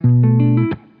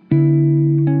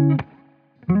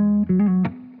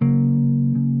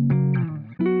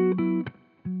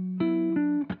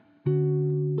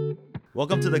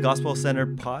Welcome to the Gospel Center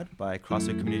Pod by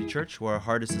Crossway Community Church, where our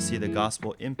heart is to see the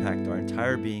gospel impact our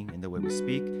entire being in the way we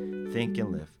speak, think,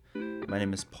 and live. My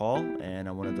name is Paul, and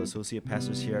I'm one of the associate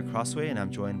pastors here at Crossway, and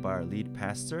I'm joined by our lead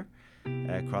pastor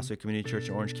at Crossway Community Church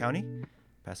in Orange County,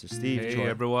 Pastor Steve. Hey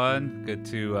everyone, good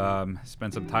to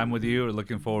spend some time with you. We're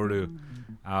looking forward to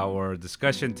our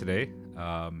discussion today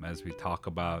as we talk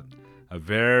about a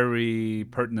very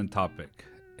pertinent topic,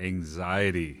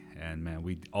 anxiety. And man,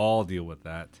 we all deal with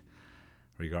that,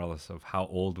 regardless of how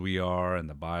old we are, and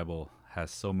the Bible has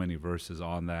so many verses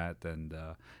on that. And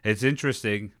it's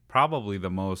interesting, probably the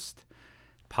most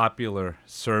popular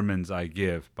sermons I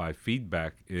give by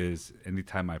feedback is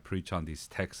anytime I preach on these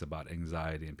texts about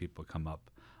anxiety, and people come up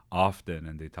often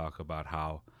and they talk about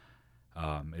how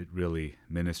it really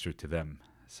ministered to them.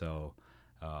 So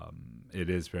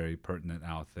it is very pertinent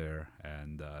out there,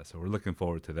 and so we're looking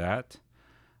forward to that.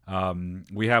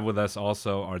 We have with us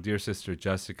also our dear sister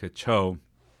Jessica Cho,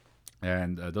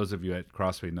 and those of you at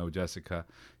Crossway know Jessica.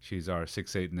 She's our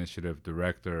 6-8 Initiative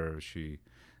Director. She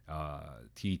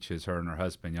teaches, her and her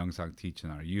husband Youngsang teach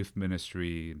in our youth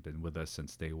ministry, been with us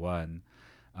since day one.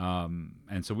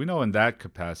 And so we know in that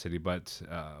capacity, but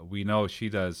we know she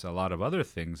does a lot of other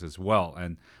things as well.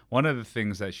 And one of the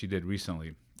things that she did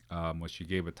recently was she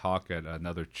gave a talk at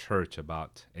another church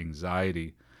about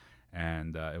anxiety,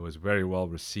 and it was very well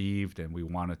received, and we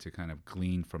wanted to kind of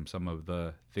glean from some of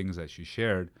the things that she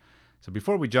shared. So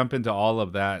before we jump into all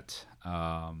of that,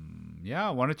 why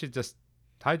don't you just,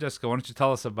 hi Jessica, why don't you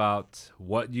tell us about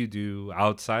what you do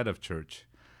outside of church?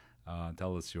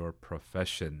 Tell us your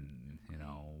profession,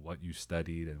 what you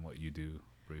studied and what you do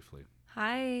briefly.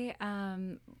 Hi.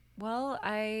 Well,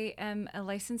 I am a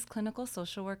licensed clinical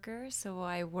social worker, so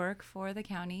I work for the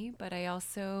county, but I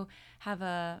also have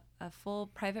a full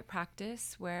private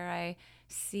practice where I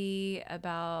see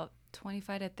about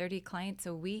 25 to 30 clients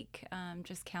a week,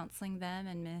 just counseling them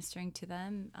and ministering to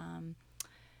them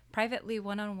privately,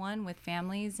 one-on-one with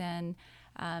families, and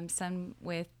some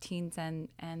with teens and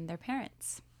their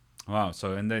parents. Wow.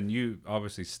 So, and then you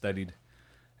obviously studied.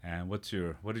 And what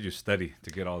did you study to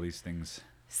get all these things?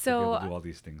 So, to be able to do all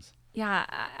these things? Yeah,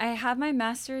 I have my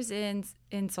master's in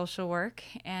social work,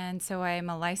 and so I am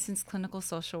a licensed clinical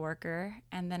social worker,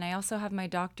 and then I also have my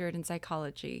doctorate in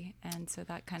psychology, and so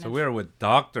that kind of. So we're with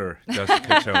Dr.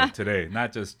 Jessica Cho today,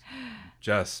 not just,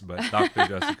 but Dr.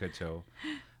 Jessica Cho.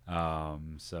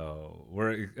 So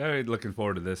we're very looking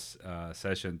forward to this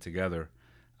session together,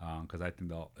 because I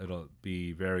think it'll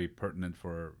be very pertinent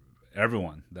for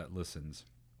everyone that listens.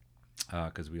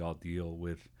 Because we all deal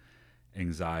with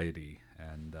anxiety.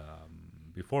 And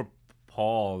before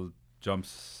Paul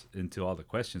jumps into all the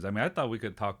questions, I thought we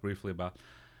could talk briefly about,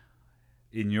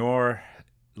 in your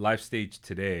life stage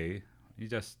today, you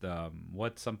just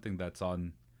what's something that's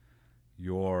on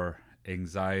your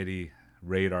anxiety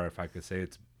radar, if I could say.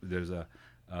 There's a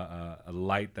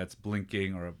light that's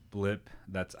blinking, or a blip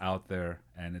that's out there,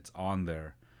 and it's on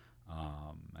there.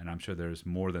 And I'm sure there's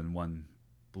more than one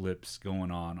blips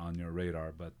going on your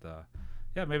radar, but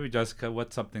maybe Jessica,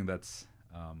 what's something that's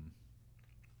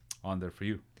on there for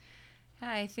you?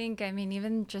 I think,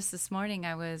 even just this morning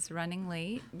I was running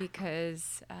late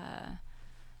because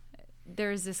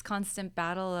there's this constant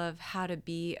battle of how to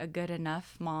be a good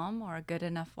enough mom, or a good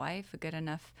enough wife, a good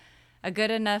enough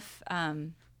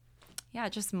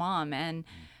just mom. And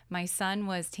my son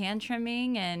was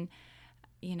tantruming, and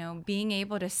being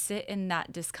able to sit in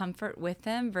that discomfort with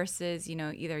him versus,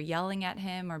 either yelling at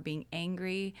him or being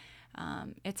angry.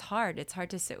 It's hard. It's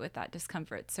hard to sit with that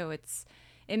discomfort. So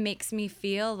it makes me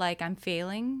feel like I'm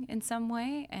failing in some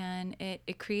way, and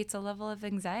it creates a level of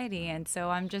anxiety. And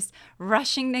so I'm just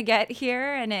rushing to get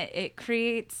here, and it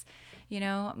creates,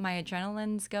 my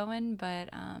adrenaline's going, but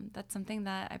that's something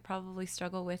that I probably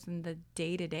struggle with in the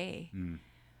day-to-day.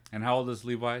 And how old is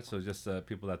Levi? So just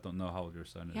people that don't know how old your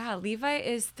son is. Yeah, Levi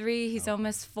is 3. He's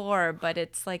almost 4, but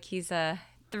it's like he's a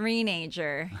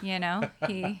three-nager,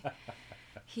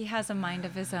 He has a mind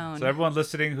of his own. So everyone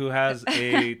listening who has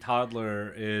a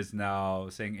toddler is now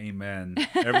saying amen.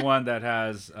 Everyone that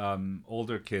has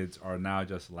older kids are now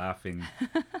just laughing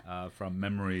from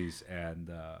memories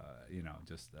and,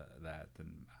 just that.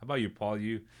 And how about you, Paul?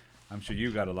 I'm sure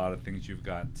you got a lot of things. You've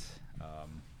got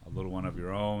a little one of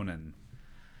your own, and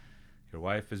your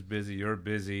wife is busy, you're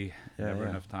busy, never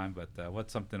enough time. But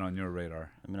what's something on your radar?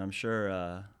 I'm sure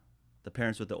the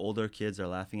parents with the older kids are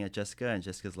laughing at Jessica, and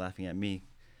Jessica's laughing at me,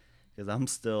 because I'm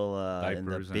still in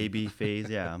the baby phase.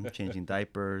 Yeah, I'm changing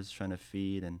diapers, trying to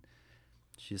feed, and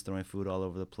she's throwing food all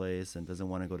over the place and doesn't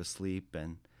want to go to sleep.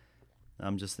 And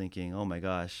I'm just thinking, oh my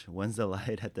gosh, when's the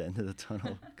light at the end of the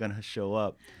tunnel gonna show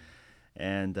up?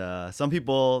 And some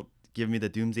people give me the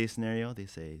doomsday scenario, they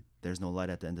say, "There's no light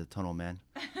at the end of the tunnel, man."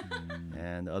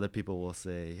 And other people will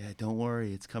say, "Hey, don't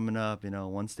worry, it's coming up.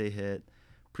 Once they hit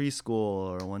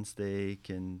preschool or once they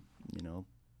can,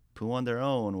 poo on their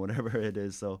own, whatever it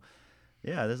is." So,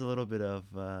 yeah, there's a little bit of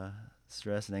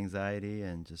stress and anxiety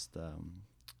and just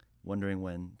wondering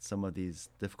when some of these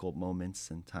difficult moments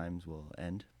and times will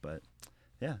end. But,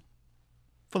 yeah,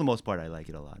 for the most part, I like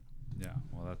it a lot. Yeah,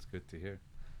 well, that's good to hear.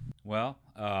 Well,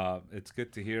 it's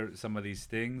good to hear some of these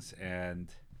things,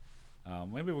 and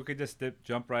maybe we could just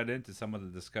jump right into some of the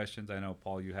discussions. I know,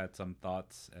 Paul, you had some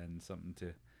thoughts and something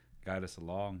to guide us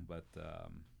along, but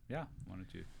yeah, why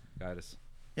don't you guide us?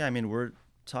 Yeah, I mean, we're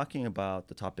talking about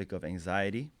the topic of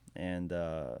anxiety, and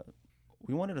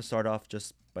we wanted to start off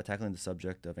just by tackling the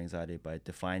subject of anxiety by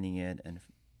defining it and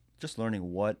just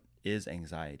learning what is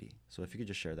anxiety. So if you could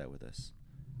just share that with us.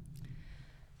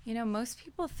 Most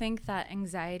people think that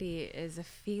anxiety is a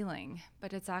feeling,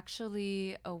 but it's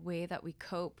actually a way that we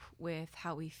cope with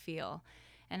how we feel.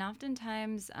 And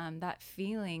oftentimes that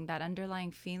feeling, that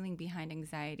underlying feeling behind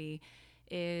anxiety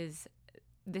is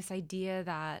this idea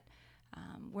that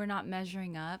we're not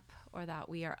measuring up, or that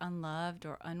we are unloved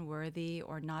or unworthy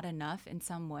or not enough in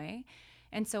some way.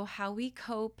 And so how we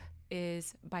cope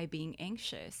is by being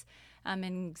anxious. An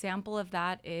example of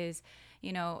that is,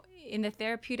 in the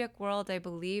therapeutic world, I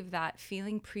believe that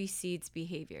feeling precedes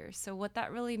behavior. So what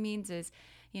that really means is,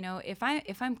 if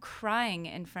I'm crying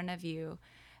in front of you,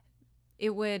 it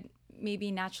would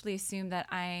maybe naturally assume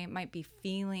that I might be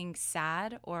feeling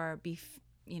sad or be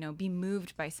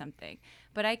moved by something.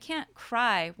 But I can't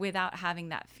cry without having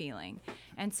that feeling.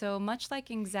 And so much like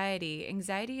anxiety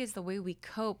is the way we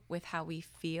cope with how we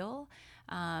feel.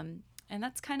 And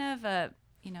that's kind of a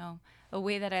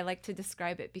way that I like to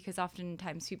describe it, because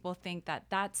oftentimes people think that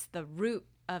that's the root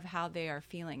of how they are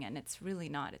feeling, and it's really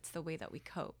not. It's the way that we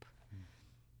cope.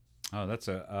 Oh, that's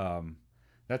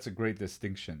a great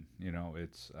distinction.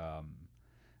 It's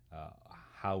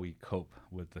how we cope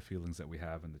with the feelings that we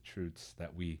have and the truths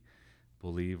that we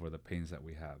believe or the pains that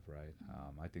we have, right?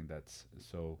 I think that's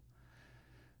so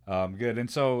good.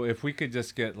 And so if we could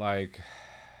just get like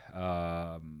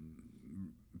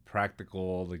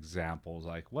practical examples,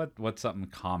 like what's something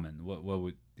common? What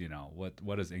would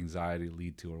what does anxiety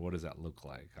lead to, or what does that look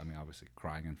like? I mean, obviously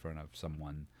crying in front of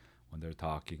someone when they're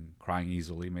talking, crying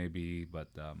easily maybe, but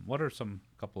what are some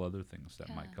couple other things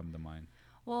that might come to mind?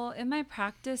 Well, in my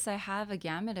practice, I have a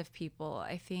gamut of people.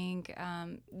 I think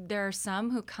there are some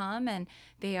who come and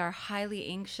they are highly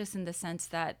anxious in the sense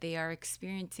that they are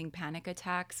experiencing panic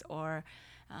attacks or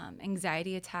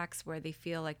anxiety attacks where they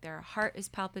feel like their heart is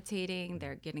palpitating,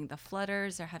 they're getting the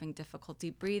flutters, they're having difficulty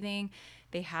breathing,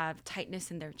 they have tightness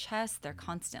in their chest, they're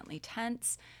constantly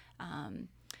tense.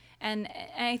 And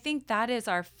I think that is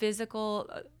our physical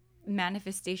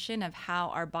manifestation of how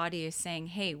our body is saying,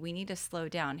 hey, we need to slow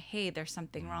down. Hey, there's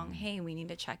something wrong. Hey, we need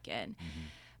to check in.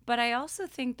 But I also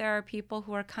think there are people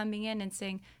who are coming in and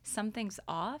saying something's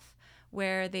off,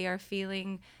 where they are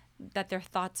feeling that their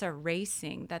thoughts are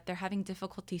racing, that they're having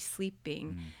difficulty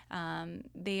sleeping.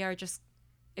 They are just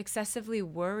excessively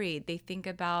worried. They think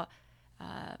about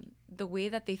the way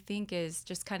that they think is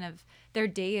just kind of, their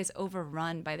day is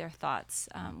overrun by their thoughts.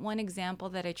 One example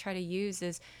that I try to use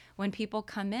is when people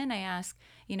come in, I ask,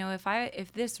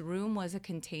 if this room was a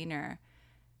container,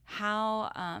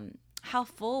 how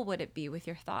full would it be with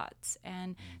your thoughts?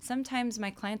 And sometimes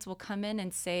my clients will come in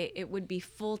and say it would be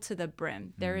full to the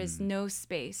brim. There is no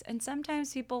space. And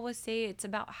sometimes people will say it's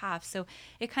about half. So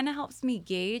it kind of helps me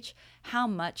gauge how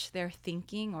much they're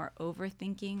thinking or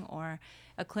overthinking, or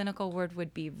a clinical word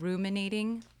would be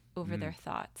ruminating over their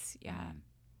thoughts. Yeah.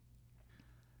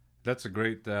 That's a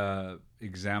great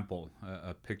example,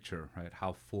 a picture, right?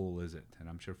 How full is it? And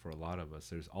I'm sure for a lot of us,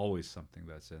 there's always something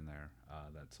that's in there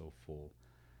that's so full.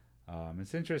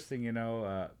 It's interesting,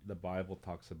 the Bible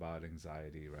talks about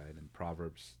anxiety, right? In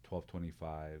Proverbs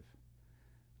 12:25,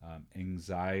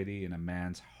 anxiety in a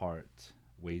man's heart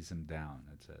weighs him down,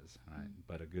 it says, right?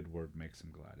 But a good word makes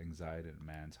him glad. Anxiety in a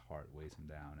man's heart weighs him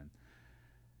down. And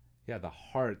yeah, the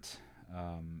heart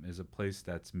is a place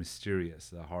that's mysterious.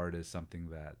 The heart is something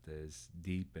that is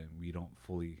deep and we don't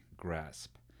fully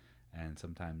grasp. And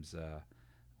sometimes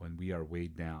when we are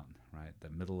weighed down, right, the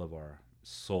middle of our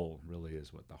soul really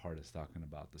is what the heart is talking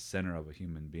about, the center of a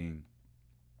human being.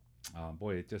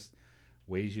 Boy, it just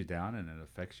weighs you down, and it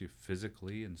affects you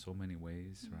physically in so many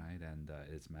ways, right? And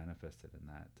it's manifested in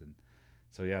that. And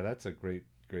so, yeah, that's a great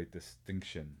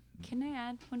distinction. Can I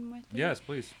add one more thing? Yes,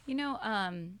 please.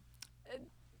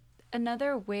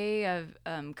 Another way of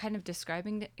kind of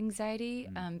describing the anxiety,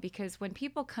 because when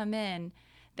people come in,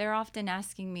 they're often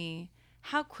asking me,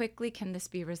 how quickly can this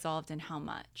be resolved and how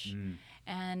much?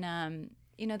 And,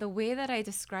 the way that I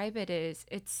describe it is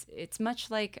it's much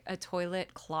like a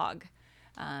toilet clog.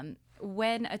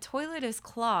 When a toilet is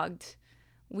clogged,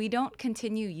 we don't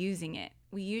continue using it.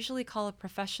 We usually call a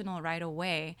professional right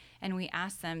away, and we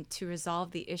ask them to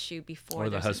resolve the issue before. Or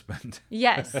the husband.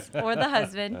 Yes, or the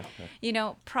husband,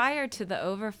 prior to the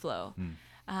overflow.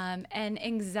 And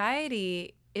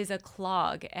anxiety is a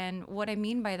clog. And what I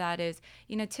mean by that is,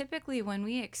 typically when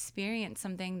we experience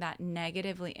something that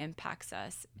negatively impacts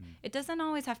us, it doesn't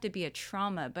always have to be a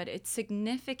trauma, but it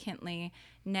significantly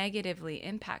negatively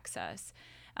impacts us.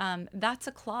 That's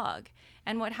a clog.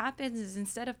 And what happens is,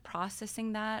 instead of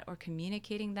processing that or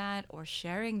communicating that or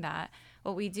sharing that,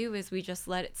 what we do is we just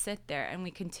let it sit there and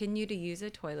we continue to use a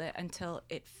toilet until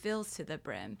it fills to the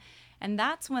brim. And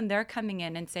that's when they're coming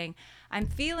in and saying, I'm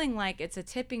feeling like it's a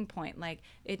tipping point, like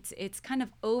it's kind of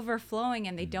overflowing,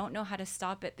 and they don't know how to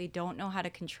stop it. They don't know how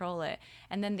to control it.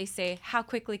 And then they say, how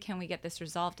quickly can we get this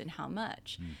resolved and how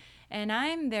much? And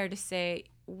I'm there to say,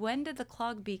 when did the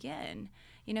clog begin?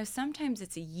 Sometimes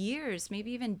it's years,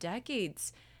 maybe even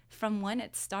decades from when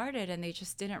it started, and they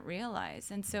just didn't realize.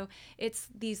 And so it's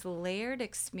these layered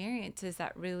experiences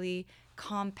that really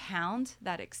compound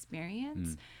that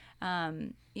experience.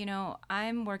 I'm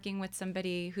working with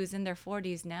somebody who's in their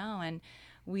 40s now, and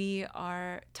we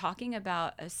are talking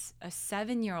about a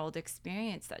 7-year-old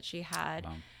experience that she had.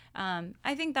 Wow.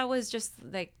 I think that was just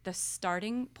like the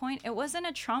starting point. It wasn't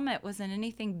a trauma. It wasn't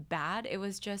anything bad. It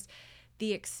was just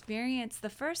the experience, the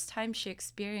first time she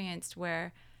experienced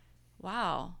where,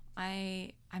 wow,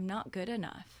 I'm not good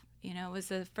enough. It was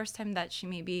the first time that she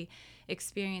maybe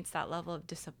experienced that level of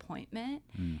disappointment.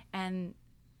 And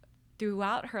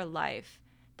throughout her life,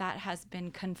 that has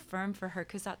been confirmed for her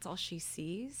because that's all she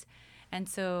sees. And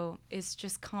so it's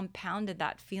just compounded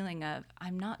that feeling of,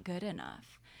 I'm not good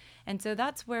enough. And so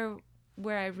that's where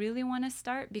I really want to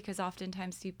start, because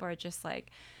oftentimes people are just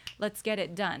like, let's get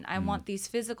it done. I want these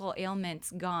physical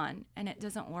ailments gone. And it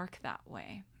doesn't work that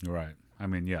way. Right. I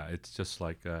mean, yeah, it's just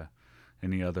like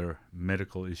any other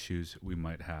medical issues we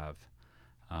might have,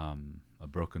 a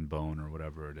broken bone or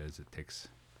whatever it is. It takes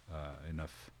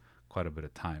quite a bit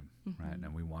of time, right?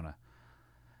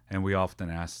 And we often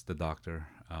ask the doctor,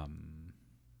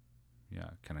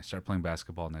 can I start playing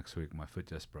basketball next week? My foot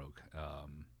just broke.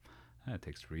 And it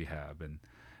takes rehab, and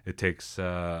it takes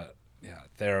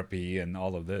therapy and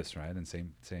all of this, right? And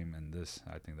same in this.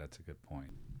 I think that's a good point.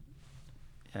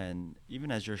 And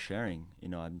even as you're sharing,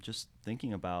 I'm just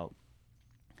thinking about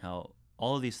how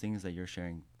all of these things that you're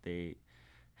sharing, they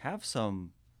have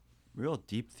some real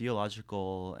deep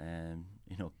theological and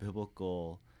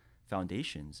biblical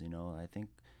foundations. I think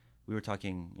we were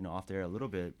talking off there a little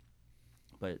bit,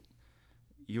 but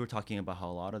you were talking about how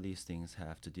a lot of these things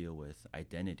have to deal with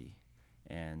identity.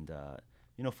 And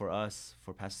for us,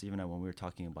 for Pastor Steve and I, when we were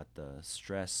talking about the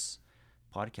stress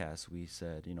podcast, we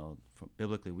said,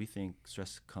 biblically, we think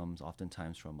stress comes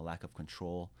oftentimes from a lack of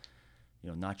control,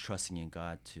 not trusting in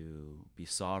God to be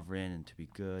sovereign and to be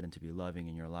good and to be loving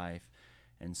in your life.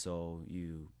 And so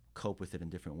you cope with it in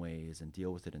different ways and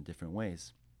deal with it in different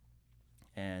ways.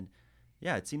 And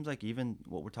it seems like even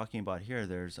what we're talking about here,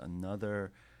 there's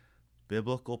another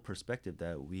biblical perspective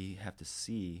that we have to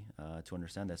see to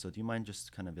understand that. So do you mind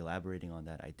just kind of elaborating on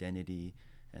that identity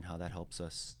and how that helps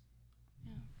us?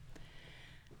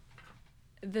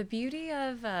 The beauty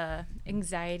of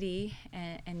anxiety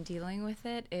and dealing with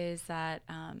it is that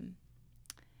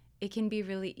it can be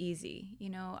really easy.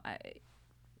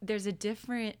 There's a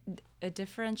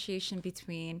differentiation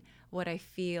between what I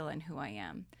feel and who I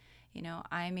am.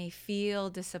 I may feel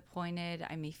disappointed,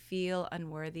 I may feel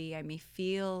unworthy, I may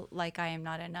feel like I am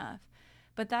not enough,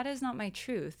 but that is not my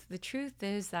truth. The truth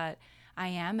is that I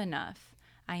am enough,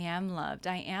 I am loved,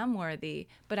 I am worthy,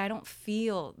 but I don't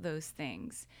feel those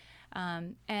things.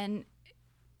 And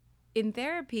in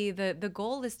therapy, the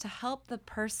goal is to help the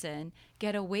person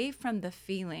get away from the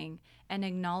feeling and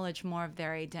acknowledge more of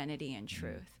their identity and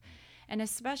truth. And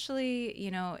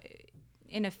especially,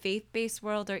 in a faith-based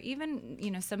world, or even,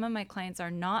 some of my clients are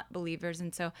not believers.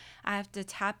 And so I have to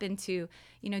tap into,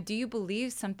 do you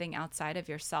believe something outside of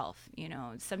yourself?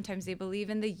 Sometimes they believe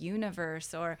in the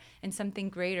universe or in something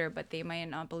greater, but they might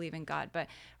not believe in God. But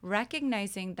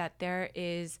recognizing that there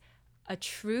is a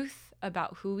truth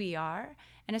about who we are,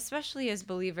 and especially as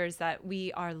believers, that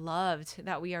we are loved,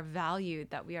 that we are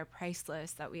valued, that we are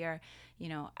priceless, that we are,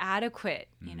 adequate,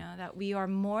 that we are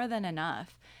more than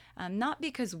enough. Not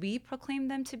because we proclaim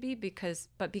them to be,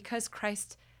 but because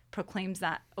Christ proclaims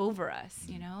that over us,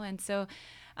 And so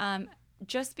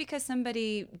just because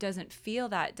somebody doesn't feel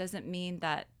that doesn't mean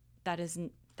that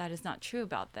that is not true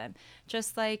about them.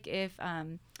 Just like if,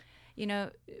 you know,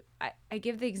 I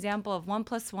give the example of 1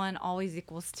 + 1 always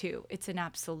equals 2. It's an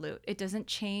absolute. It doesn't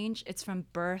change. It's from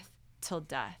birth till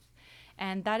death.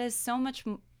 And that is so much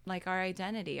like our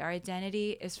identity. Our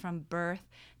identity is from birth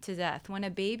to death. When a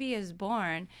baby is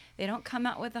born, they don't come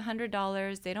out with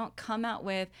 $100. They don't come out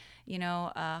with, you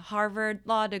know, a Harvard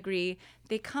law degree.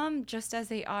 They come just as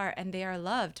they are, and they are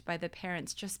loved by the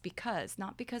parents just because,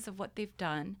 not because of what they've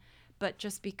done, but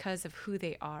just because of who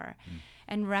they are.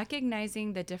 And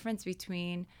recognizing the difference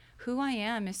between who I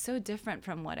am is so different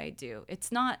from what I do.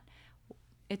 It's not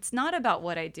about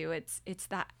what I do. It's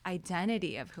that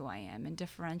identity of who I am, and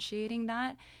differentiating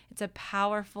that. It's a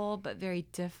powerful but very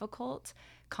difficult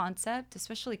concept,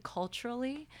 especially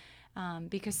culturally,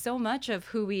 because so much of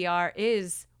who we are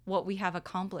is what we have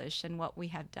accomplished and what we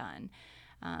have done.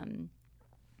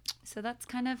 So that's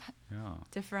kind of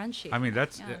differentiating. I mean,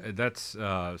 that's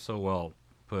so well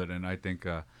put, and I think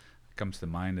comes to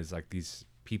mind is like these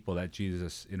people that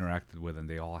Jesus interacted with, and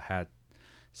they all had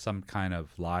some kind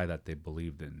of lie that they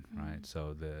believed in, right?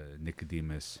 So the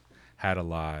Nicodemus had a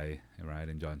lie, right,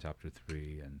 in John chapter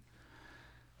 3, and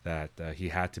that he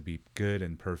had to be good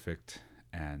and perfect,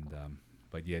 and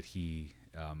but yet he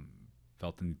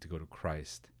felt the need to go to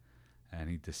Christ, and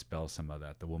he dispelled some of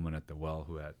that. The woman at the well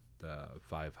who had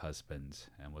 5 husbands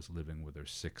and was living with her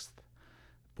 6th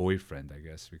boyfriend, I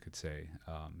guess we could say,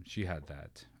 she had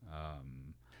that.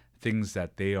 Things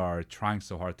that they are trying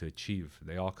so hard to achieve.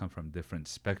 They all come from different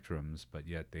spectrums, but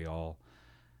yet they all,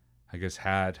 I guess,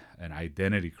 had an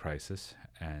identity crisis,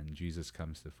 and Jesus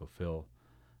comes to fulfill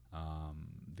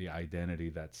the identity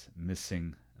that's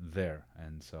missing there.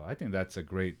 And so I think that's a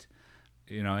great,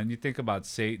 you know, and you think about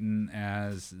Satan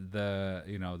as the,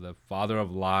 you know, the father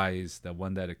of lies, the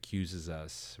one that accuses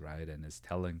us, right, and is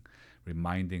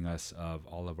reminding us of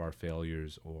all of our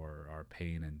failures or our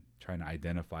pain and trying to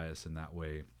identify us in that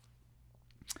way.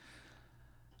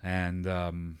 And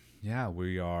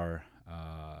we are,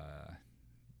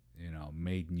 you know,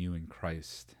 made new in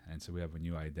Christ, and so we have a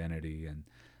new identity. And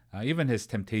even his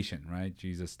temptation, right?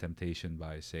 Jesus' temptation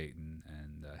by Satan.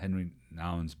 And Henry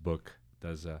Nouwen's book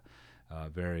does a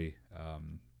very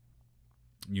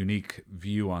unique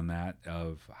view on that,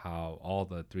 of how all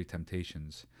the 3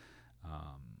 temptations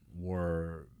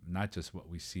were not just what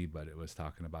we see, but it was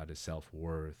talking about his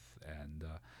self-worth and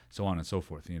so on and so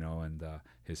forth, you know, and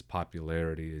his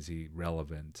popularity. Is he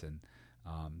relevant? And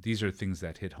these are things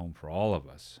that hit home for all of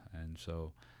us. And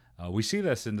so we see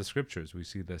this in the scriptures. We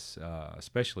see this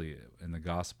especially in the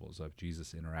Gospels, of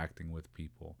Jesus interacting with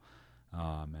people,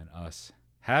 and us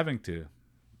having to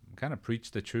kind of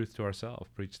preach the truth to ourselves,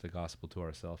 preach the gospel to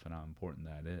ourselves, and how important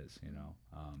that is, you know.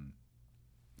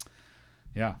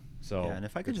 And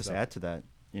if I could just add to that,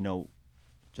 you know,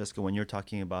 Jessica, when you're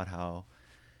talking about how,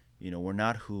 you know, we're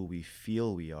not who we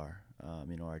feel we are,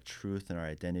 you know, our truth and our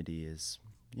identity is,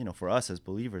 you know, for us as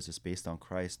believers, is based on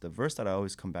Christ. The verse that I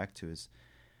always come back to is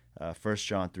 1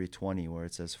 John 3:20, where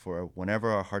it says, "For whenever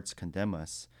our hearts condemn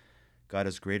us, God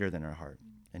is greater than our heart,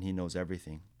 and he knows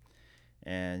everything."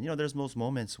 And, you know, there's most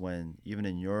moments when even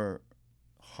in your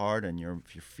heart and your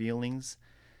feelings,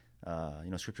 you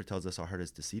know, Scripture tells us our heart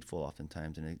is deceitful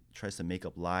oftentimes, and it tries to make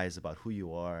up lies about who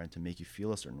you are and to make you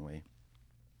feel a certain way.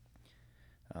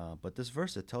 But this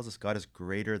verse, it tells us God is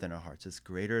greater than our hearts. He's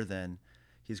greater than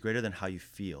how you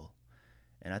feel.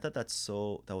 And I thought that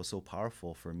was so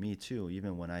powerful for me too,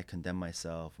 even when I condemn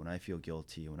myself, when I feel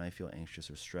guilty, when I feel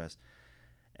anxious or stressed.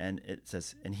 And it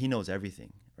says, and he knows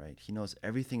everything, right? He knows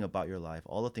everything about your life,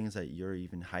 all the things that you're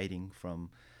even hiding from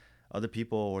other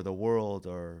people or the world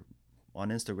or on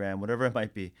Instagram, whatever it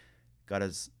might be. God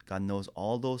knows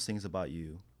all those things about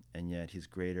you, and yet he's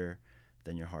greater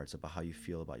than your hearts, about how you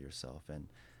feel about yourself. And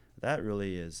that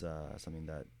really is something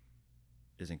that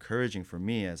is encouraging for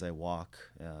me as I walk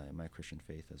in my Christian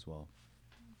faith as well.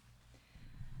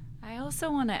 I also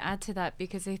want to add to that,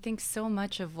 because I think so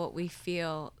much of what we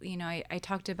feel, you know, I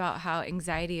talked about how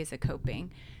anxiety is a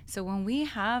coping. So when we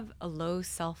have a low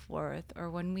self-worth,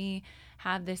 or when we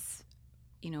have this,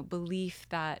 you know, belief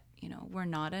that, you know, we're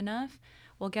not enough,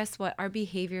 well, guess what? Our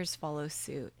behaviors follow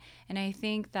suit. And I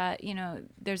think that, you know,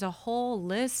 there's a whole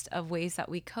list of ways that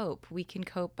we cope. We can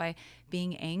cope by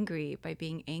being angry, by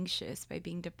being anxious, by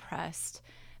being depressed,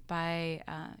 by,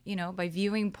 you know, by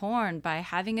viewing porn, by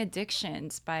having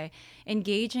addictions, by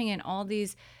engaging in all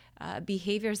these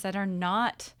behaviors that are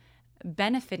not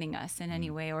benefiting us in any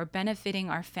way, or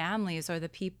benefiting our families or the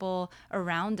people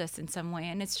around us in some way.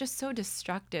 And it's just so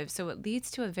destructive. So it leads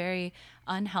to a very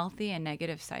unhealthy and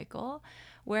negative cycle.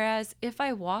 Whereas if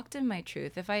I walked in my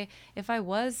truth, if I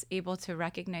was able to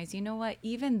recognize, you know what,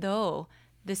 even though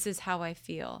this is how I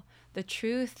feel. The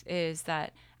truth is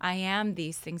that I am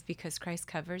these things because Christ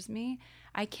covers me.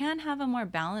 I can have a more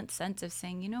balanced sense of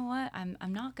saying, you know what, I'm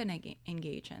not going to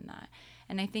engage in that.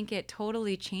 And I think it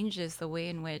totally changes the way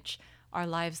in which our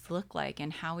lives look like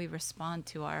and how we respond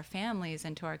to our families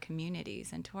and to our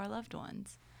communities and to our loved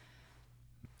ones.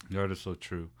 That is so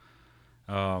true.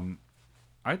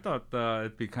 I thought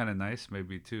it'd be kind of nice,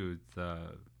 maybe too.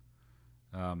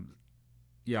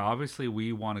 Yeah, obviously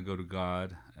we want to go to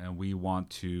God and we want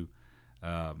to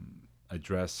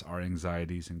address our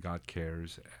anxieties, and God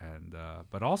cares. And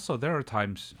but also there are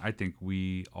times I think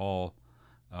we all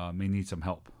may need some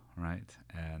help, right?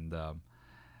 And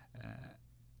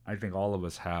I think all of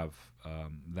us have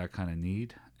that kind of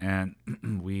need, and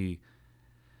we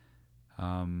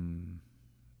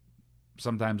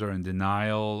sometimes are in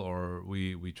denial, or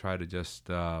we try to just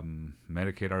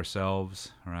medicate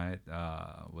ourselves, right,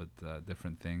 with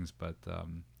different things. But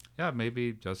yeah,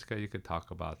 maybe Jessica, you could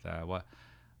talk about that. What,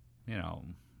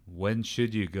 when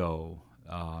should you go,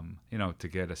 to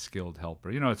get a skilled helper?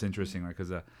 It's interesting, right?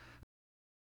 Because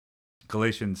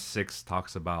Galatians 6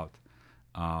 talks about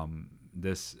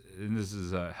this, and this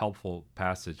is a helpful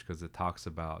passage because it talks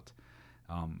about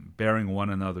bearing one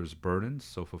another's burdens,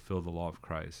 so fulfill the law of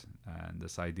Christ. And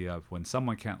this idea of when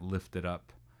someone can't lift it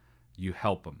up, you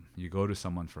help them. You go to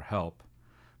someone for help.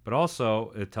 But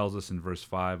also, it tells us in verse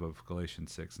 5 of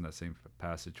Galatians 6, in that same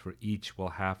passage, for each will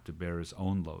have to bear his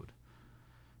own load.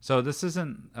 So this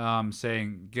isn't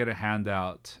saying get a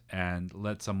handout and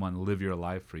let someone live your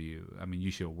life for you. I mean,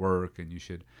 you should work and you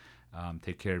should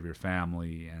take care of your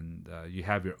family, and you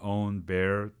have your own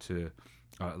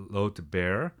load to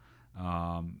bear.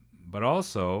 But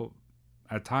also,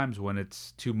 at times when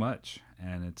it's too much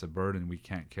and it's a burden we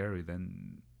can't carry,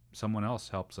 then someone else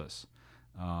helps us,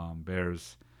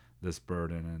 bears this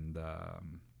burden.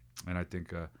 And I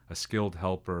think a skilled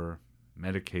helper,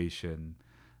 medication,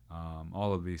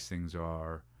 all of these things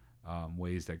are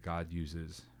ways that God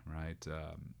uses, right?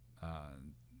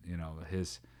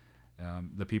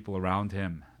 The people around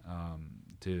him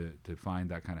to find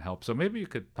that kind of help. So maybe you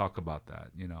could talk about that.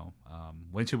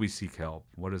 When should we seek help?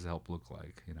 What does help look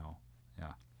like?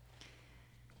 Yeah.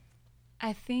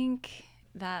 I think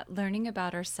that learning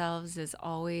about ourselves is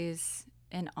always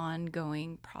an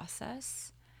ongoing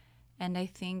process. And I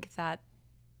think that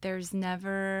there's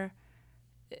never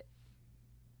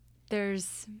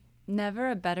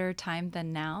a better time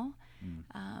than now.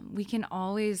 We can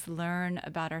always learn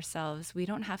about ourselves. We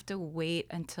don't have to wait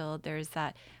until there's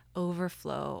that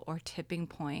overflow or tipping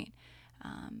point.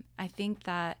 I think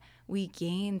that we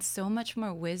gain so much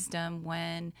more wisdom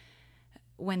when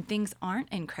things aren't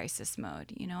in crisis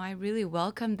mode. I really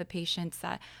welcome the patients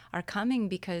that are coming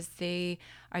because they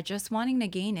are just wanting to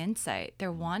gain insight.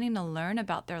 They're wanting to learn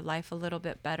about their life a little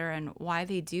bit better and why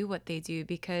they do what they do,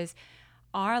 because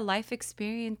our life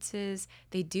experiences,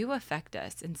 they do affect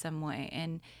us in some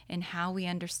way in how we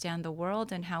understand the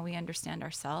world and how we understand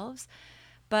ourselves.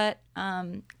 But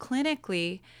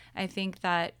clinically, I think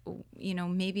that,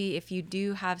 maybe if you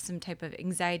do have some type of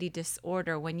anxiety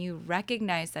disorder, when you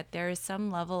recognize that there is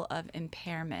some level of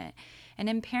impairment, and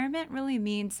impairment really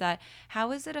means that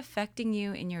how is it affecting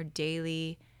you in your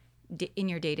day-to-day?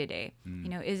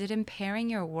 Is it impairing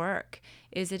your work?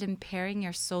 Is it impairing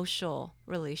your social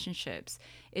relationships?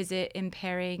 Is it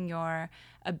impairing your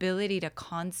ability to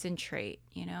concentrate,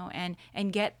 and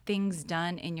get things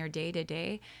done in your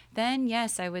day-to-day? Then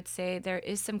yes, I would say there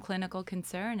is some clinical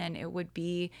concern, and it would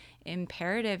be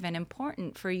imperative and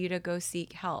important for you to go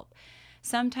seek help.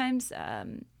 Sometimes I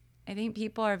think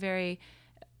people are very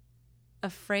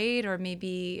afraid, or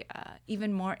maybe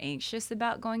even more anxious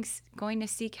about going to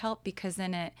seek help, because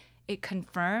then it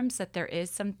confirms that there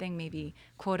is something maybe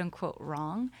quote unquote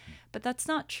wrong. But that's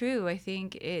not true. I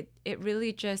think it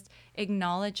really just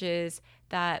acknowledges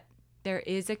that there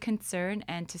is a concern,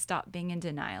 and to stop being in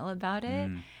denial about it.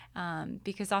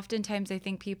 Because oftentimes I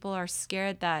think people are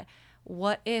scared that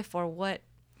what if, or what,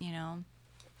 I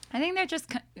think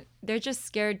they're just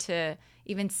scared to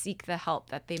even seek the help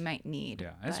that they might need.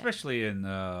 Yeah, especially in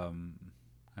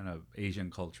kind of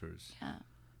Asian cultures. Yeah.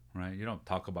 Right? You don't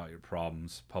talk about your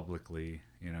problems publicly.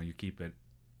 You keep it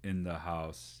in the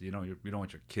house. You don't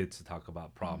want your kids to talk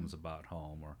about problems about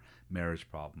home or marriage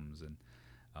problems, and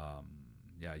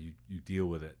you deal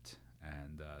with it.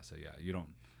 And so you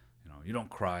don't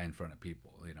cry in front of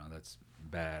people. That's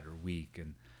bad or weak.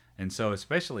 And so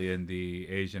especially in the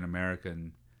Asian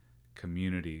American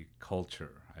community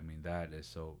culture, I mean, that is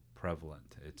so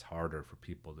prevalent. It's harder for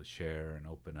people to share and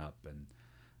open up, and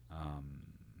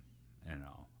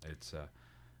it's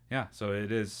yeah, so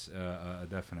it is a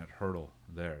definite hurdle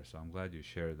there. So I'm glad you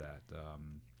shared that.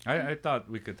 I thought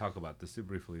we could talk about this too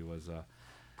briefly. Was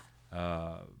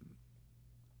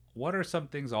what are some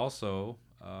things also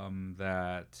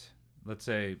that, let's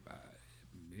say,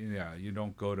 yeah, you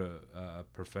don't go to a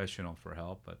professional for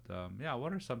help, but yeah,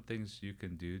 what are some things you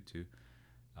can do to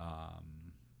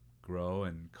grow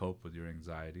and cope with your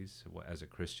anxieties as a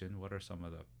Christian? What are some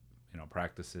of the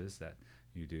practices that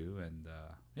you do? And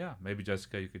yeah, maybe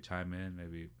Jessica, you could chime in.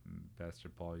 Maybe Pastor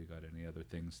Paul, you got any other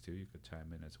things too? You could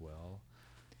chime in as well.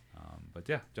 But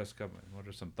yeah, Jessica, what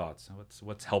are some thoughts?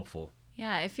 What's helpful?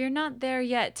 Yeah, if you're not there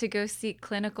yet to go seek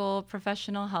clinical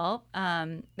professional help,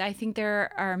 I think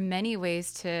there are many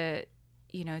ways to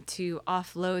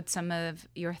offload some of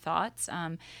your thoughts.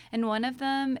 And one of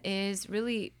them is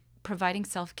really providing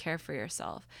self-care for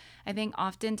yourself. I think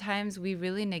oftentimes we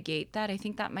really negate that. I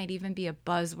think that might even be a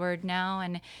buzzword now.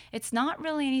 And it's not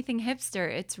really anything hipster.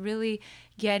 It's really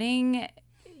doing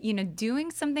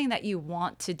something that you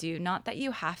want to do, not that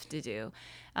you have to do.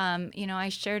 I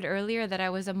shared earlier that I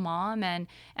was a mom and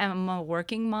I'm a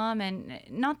working mom, and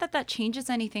not that that changes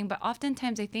anything, but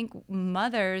oftentimes I think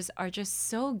mothers are just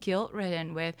so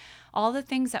guilt-ridden with all the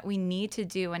things that we need to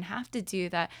do and have to do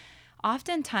that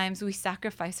oftentimes we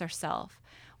sacrifice ourselves.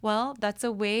 Well, that's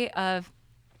a way of,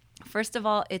 first of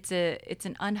all, it's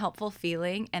an unhelpful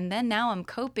feeling, and then now I'm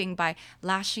coping by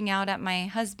lashing out at my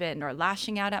husband or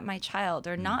lashing out at my child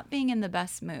or not being in the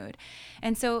best mood.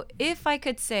 And so if I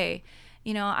could say,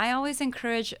 I always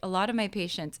encourage a lot of my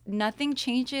patients, nothing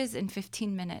changes in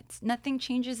 15 minutes. Nothing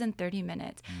changes in 30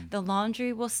 minutes. The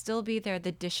laundry will still be there.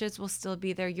 The dishes will still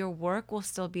be there. Your work will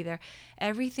still be there.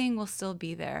 Everything will still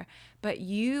be there. But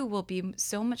you will be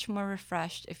so much more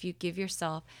refreshed if you give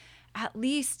yourself at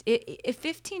least, if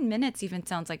 15 minutes even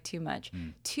sounds like too much,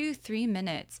 2-3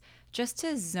 minutes just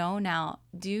to zone out,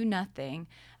 do nothing,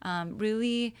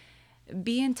 really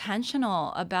be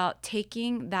intentional about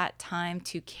taking that time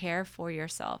to care for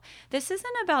yourself. This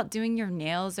isn't about doing your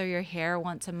nails or your hair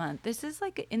once a month. This is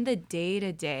like in the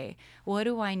day-to-day. What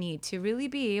do I need to really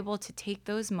be able to take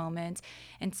those moments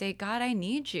and say, God, I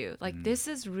need you. Like, this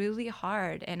is really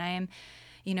hard, and I am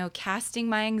casting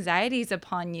my anxieties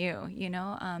upon you.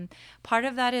 Part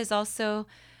of that is also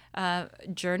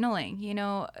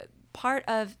journaling. Part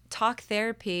of talk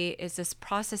therapy is this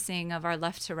processing of our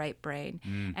left to right brain.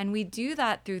 And we do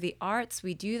that through the arts,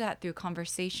 we do that through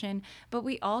conversation, but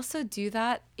we also do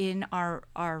that in our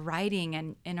writing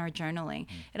and in our journaling.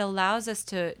 It allows us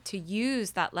to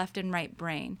use that left and right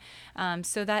brain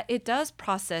so that it does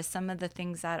process some of the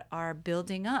things that are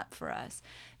building up for us.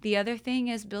 The other thing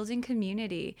is building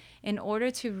community in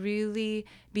order to really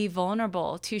be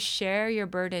vulnerable, to share your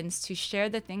burdens, to share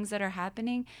the things that are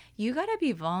happening. You got to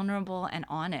be vulnerable and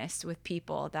honest with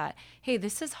people that, hey,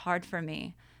 this is hard for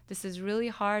me. This is really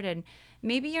hard. And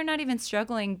maybe you're not even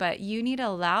struggling, but you need to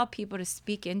allow people to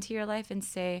speak into your life and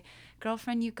say,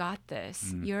 girlfriend, you got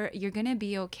this. You're going to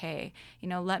be okay.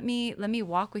 Let me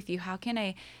walk with you. How can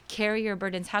I carry your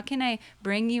burdens? How can I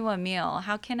bring you a meal?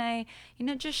 How can I,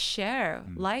 just share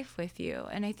life with you?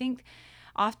 And I think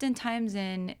oftentimes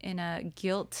in a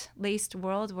guilt-laced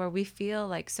world where we feel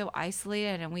like so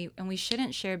isolated and we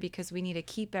shouldn't share because we need to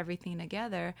keep everything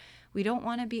together, we don't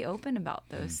want to be open about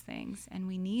those things, and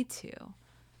we need to.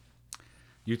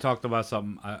 You talked about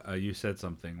something. You said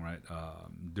something, right?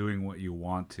 Doing what you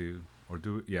want to,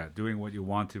 doing what you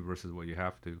want to versus what you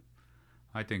have to.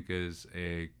 I think is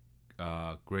a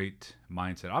great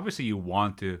mindset. Obviously, you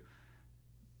want to,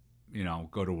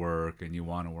 go to work and you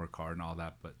want to work hard and all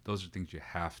that, but those are things you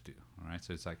have to. All right,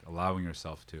 so it's like allowing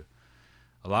yourself to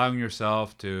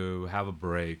have a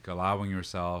break, allowing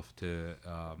yourself to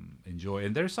enjoy.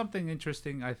 And there's something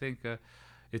interesting. I think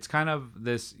it's kind of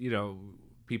this,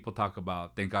 people talk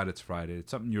about, thank God it's Friday.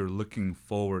 It's something you're looking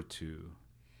forward to.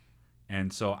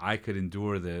 And so I could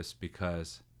endure this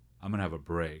because I'm going to have a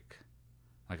break.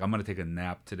 Like, I'm going to take a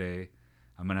nap today.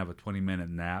 I'm going to have a 20-minute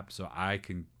nap so I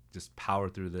can just power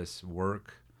through this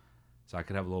work so I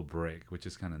could have a little break, which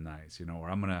is kind of nice, or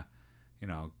I'm going to,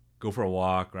 go for a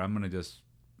walk, or I'm going to just,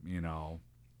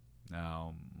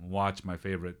 watch my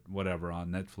favorite whatever on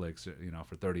Netflix,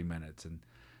 for 30 minutes. And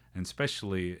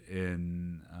especially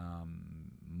in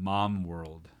mom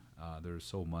world, there's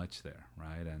so much there,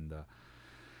 right? And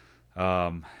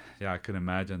I can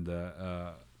imagine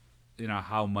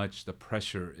how much the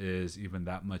pressure is, even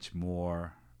that much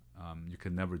more. You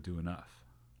can never do enough.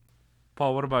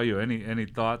 Paul, what about you? Any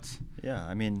thoughts? Yeah,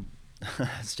 I mean,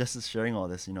 it's just sharing all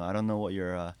this. I don't know what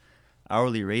your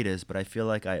hourly rate is, but I feel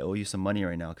like I owe you some money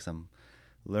right now because I'm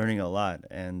learning a lot.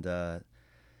 And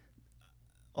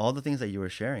all the things that you were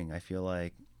sharing, I feel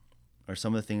like are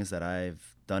some of the things that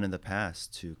I've done in the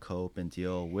past to cope and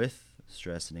deal with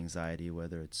stress and anxiety,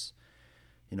 whether it's,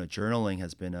 journaling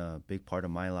has been a big part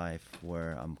of my life,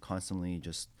 where I'm constantly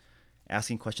just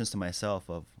asking questions to myself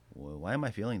of, well, why am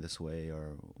I feeling this way,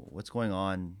 or what's going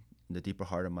on in the deeper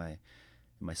heart of my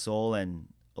soul. And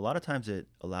a lot of times it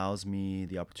allows me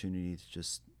the opportunity to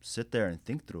just sit there and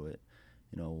think through it.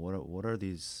 What are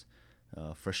these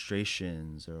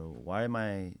frustrations, or why am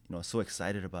I so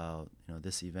excited about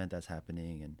this event that's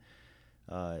happening,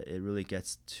 and it really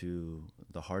gets to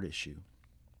the heart issue.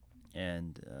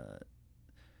 And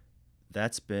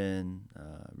that's been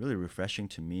really refreshing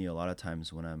to me. A lot of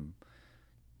times when I'm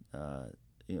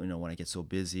when I get so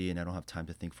busy and I don't have time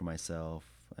to think for myself,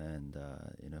 and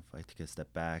if I take a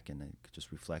step back and I could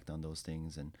just reflect on those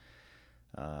things, and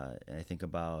I think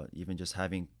about even just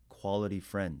having quality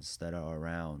friends that are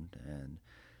around, and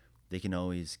they can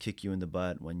always kick you in the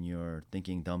butt when you're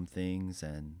thinking dumb things,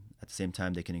 and at the same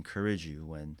time they can encourage you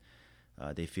when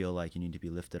they feel like you need to be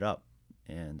lifted up.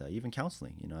 And even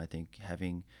counseling, I think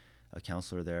having a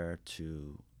counselor there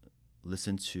to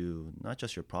listen to not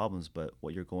just your problems but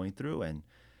what you're going through, and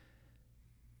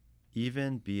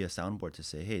even be a soundboard to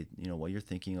say, hey, what you're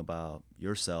thinking about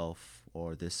yourself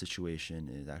or this situation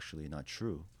is actually not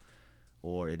true,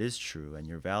 or it is true and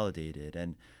you're validated.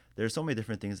 And there's so many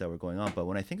different things that were going on, but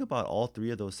when I think about all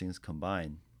three of those things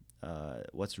combined,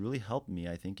 what's really helped me,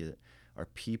 I think, are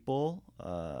people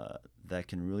that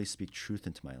can really speak truth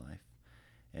into my life.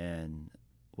 And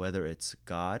whether it's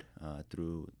God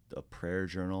through a prayer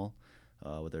journal,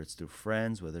 whether it's through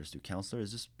friends, whether it's through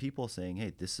counselors, just people saying,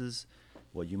 hey, this is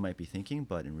what you might be thinking,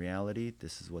 but in reality,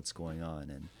 this is what's going on.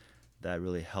 And that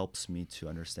really helps me to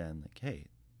understand, like, hey,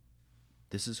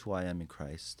 this is who I am in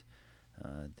Christ.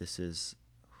 This is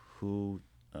who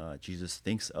Jesus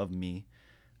thinks of me.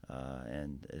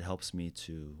 And it helps me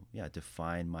to,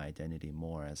 define my identity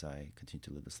more as I continue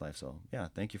to live this life. So,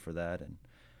 thank you for that. And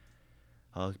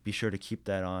I'll be sure to keep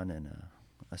that on, and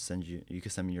I'll send you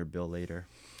can send me your bill later.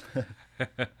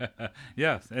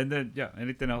 Yes. And then,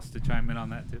 anything else to chime in on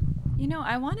that too?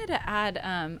 I wanted to add,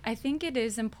 I think it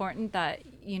is important that,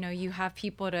 you have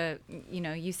people to,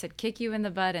 you said kick you in the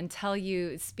butt and tell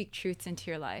you, speak truths into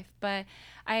your life. But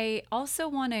I also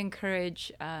want to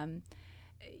encourage,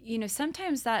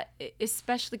 sometimes that,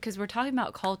 especially because we're talking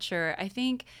about culture, I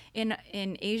think in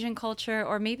Asian culture,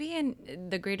 or maybe in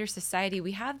the greater society,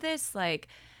 we have this like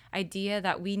idea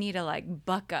that we need to like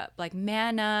buck up, like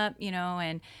man up,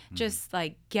 and just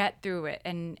like get through it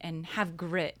and have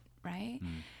grit, right?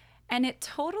 And it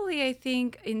totally, I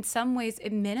think, in some ways,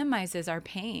 it minimizes our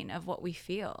pain of what we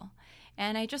feel.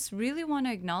 And I just really want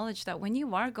to acknowledge that when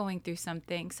you are going through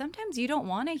something, sometimes you don't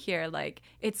want to hear like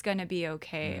it's going to be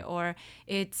okay, or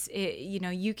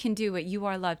you can do it, you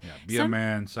are loved. Yeah, be a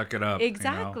man, suck it up.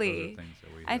 Exactly.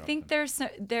 I think there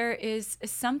is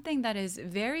something that is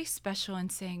very special in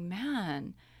saying,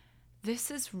 man, this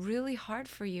is really hard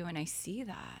for you, and I see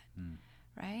that.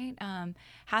 Right?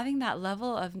 Having that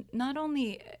level of not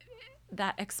only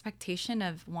that expectation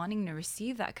of wanting to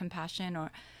receive that compassion,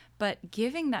 but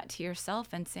giving that to yourself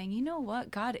and saying, you know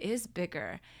what, God is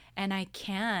bigger, and I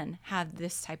can have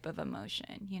this type of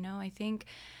emotion. I think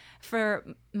for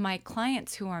my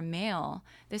clients who are male,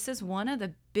 this is one of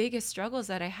the biggest struggles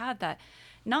that I have, that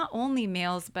not only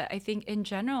males, but I think in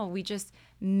general, we just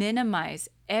minimize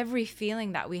every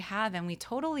feeling that we have, and we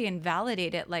totally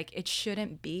invalidate it like it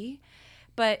shouldn't be.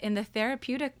 But in the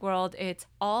therapeutic world, it's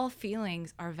all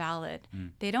feelings are valid.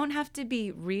 They don't have to be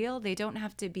real. They don't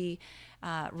have to be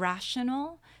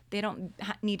rational. They don't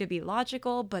need to be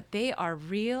logical, but they are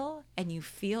real, and you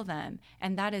feel them,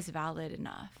 and that is valid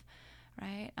enough,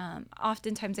 right?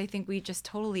 Oftentimes, I think we just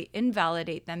totally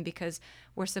invalidate them because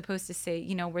we're supposed to say,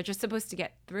 we're just supposed to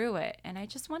get through it. And I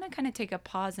just want to kind of take a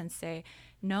pause and say,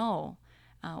 no,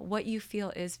 what you feel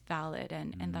is valid,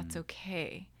 and that's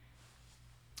okay.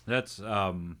 That's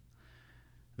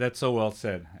so well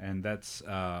said, and that's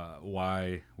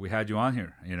why we had you on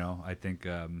here. I think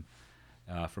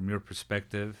from your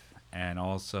perspective, and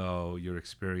also your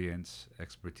experience,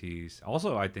 expertise.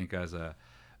 Also, I think as a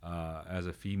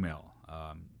female,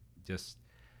 just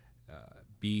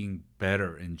being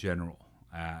better in general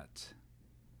at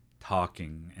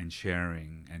talking and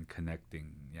sharing and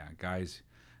connecting. Yeah, guys,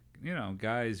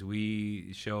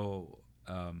 we show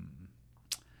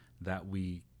that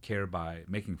we care by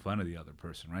making fun of the other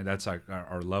person, right? That's like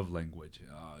our love language.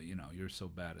 You're so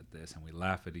bad at this, and we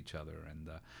laugh at each other. And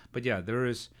but yeah, there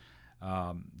is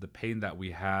the pain that we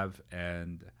have,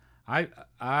 and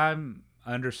I'm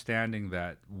understanding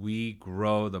that we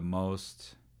grow the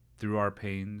most through our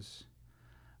pains.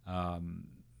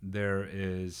 there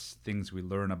is things we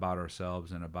learn about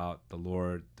ourselves and about the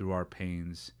Lord through our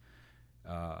pains.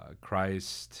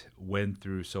 Christ went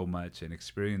through so much and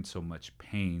experienced so much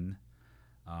pain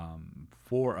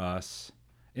for us.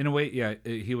 In a way, yeah,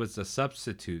 he was a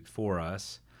substitute for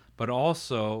us, but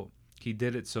also he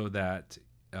did it so that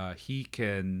he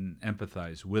can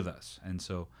empathize with us. And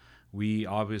so we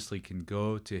obviously can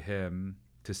go to him,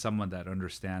 to someone that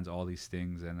understands all these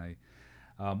things. And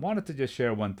I wanted to just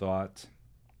share one thought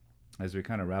as we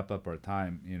kind of wrap up our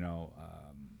time.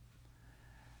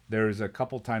 There's a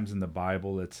couple times in the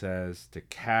Bible it says to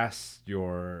cast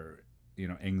your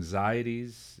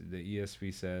anxieties. The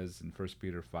ESV says in 1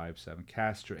 Peter 5:7,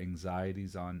 cast your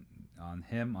anxieties on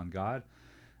him, on God.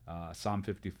 Psalm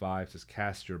 55 says,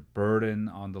 cast your burden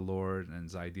on the Lord, and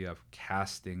this idea of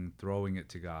casting, throwing it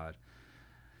to God.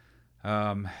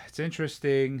 It's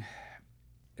interesting.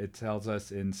 It tells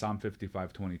us in Psalm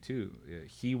 55:22,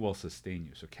 he will sustain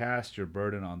you. So cast your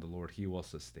burden on the Lord, he will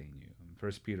sustain you.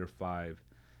 1 Peter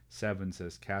 5:7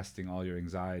 says, casting all your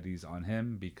anxieties on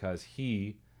him because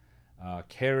he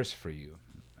cares for you.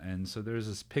 And so there's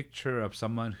this picture of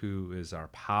someone who is our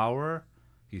power.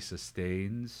 He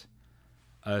sustains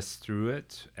us through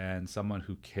it, and someone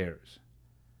who cares.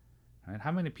 Right?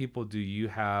 How many people do you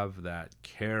have that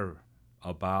care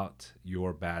about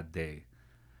your bad day?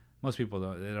 Most people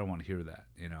don't want to hear that,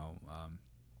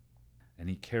 and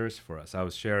he cares for us. I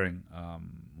was sharing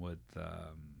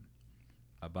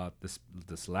about this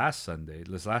last Sunday.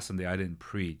 This last Sunday I didn't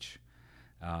preach,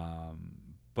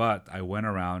 but I went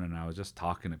around and I was just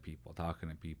talking to people.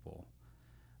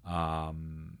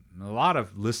 A lot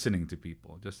of listening to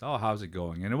people, just, oh, how's it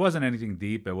going? And it wasn't anything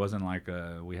deep. It wasn't like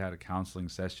we had a counseling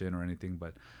session or anything,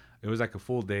 but it was like a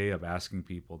full day of asking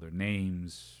people their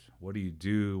names. What do you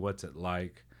do? What's it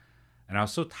like? And I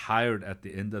was so tired at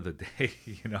the end of the day,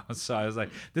 so I was like,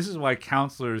 this is why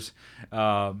counselors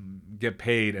get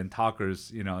paid and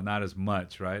talkers, not as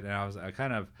much, right? And I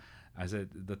said,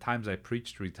 the times I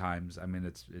preached 3 times, I mean,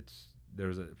 there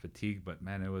was a fatigue, but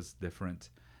man, it was different.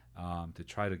 To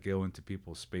try to go into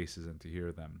people's spaces and to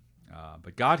hear them.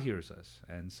 But God hears us.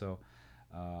 And so,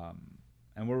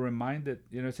 and we're reminded,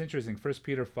 it's interesting. 1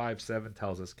 Peter 5:7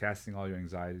 tells us, casting all your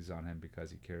anxieties on him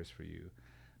because he cares for you.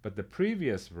 But the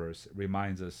previous verse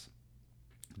reminds us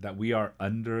that we are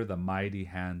under the mighty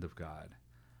hand of God.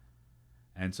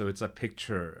 And so it's a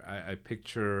picture. I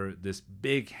picture this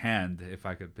big hand, if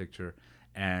I could picture,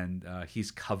 and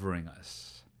he's covering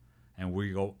us. And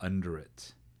we go under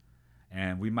it.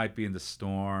 And we might be in the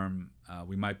storm,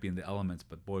 we might be in the elements,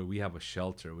 but boy, we have a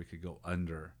shelter we could go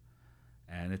under.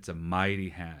 And it's a mighty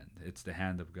hand. It's the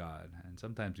hand of God. And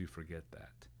sometimes we forget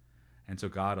that. And so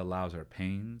God allows our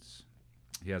pains.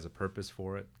 He has a purpose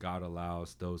for it. God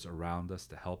allows those around us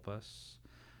to help us.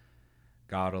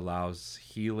 God allows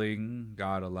healing.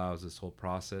 God allows this whole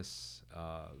process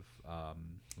of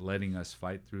letting us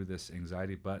fight through this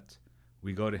anxiety. But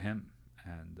we go to him,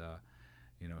 and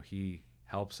he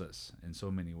helps us in so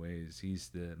many ways. He's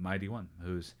the mighty one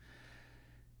whose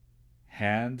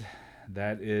hand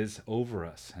that is over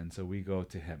us, and so we go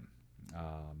to him.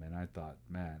 And I thought,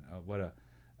 man, what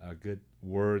a good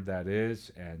word that is.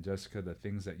 And Jessica, the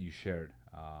things that you shared,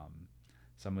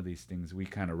 some of these things we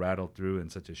kind of rattled through in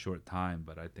such a short time,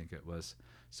 but I think it was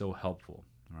so helpful,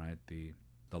 right? The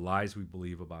lies we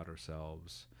believe about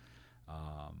ourselves,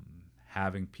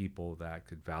 having people that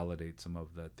could validate some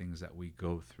of the things that we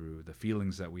go through, the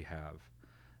feelings that we have.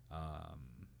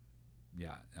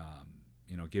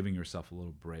 Giving yourself a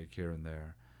little break here and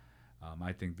there.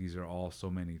 I think these are all so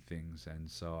many things.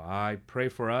 And so I pray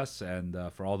for us and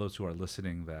for all those who are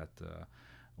listening that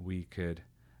we could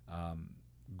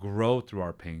grow through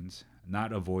our pains,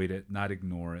 not avoid it, not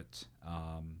ignore it,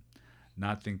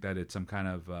 not think that it's some kind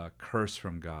of curse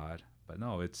from God. But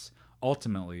no, it's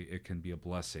ultimately it can be a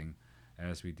blessing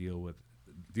as we deal with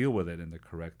it in the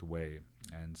correct way.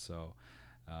 And so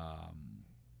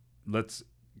let's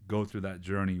go through that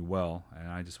journey well. And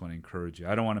I just want to encourage you.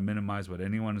 I don't want to minimize what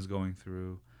anyone is going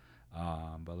through,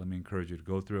 but let me encourage you to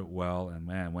go through it well. And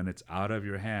man, when it's out of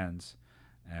your hands,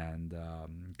 and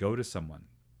go to someone.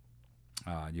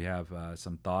 You have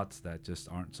some thoughts that just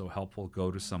aren't so helpful,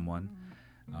 go to someone.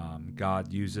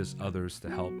 God uses others to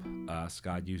help us.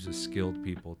 God uses skilled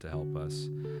people to help us.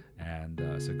 And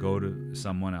so go to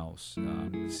someone else,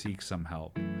 seek some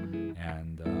help,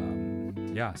 and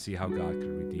see how God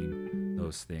could redeem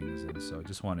those things. And so I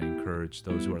just want to encourage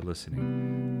those who are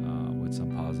listening with some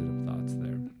positive thoughts there.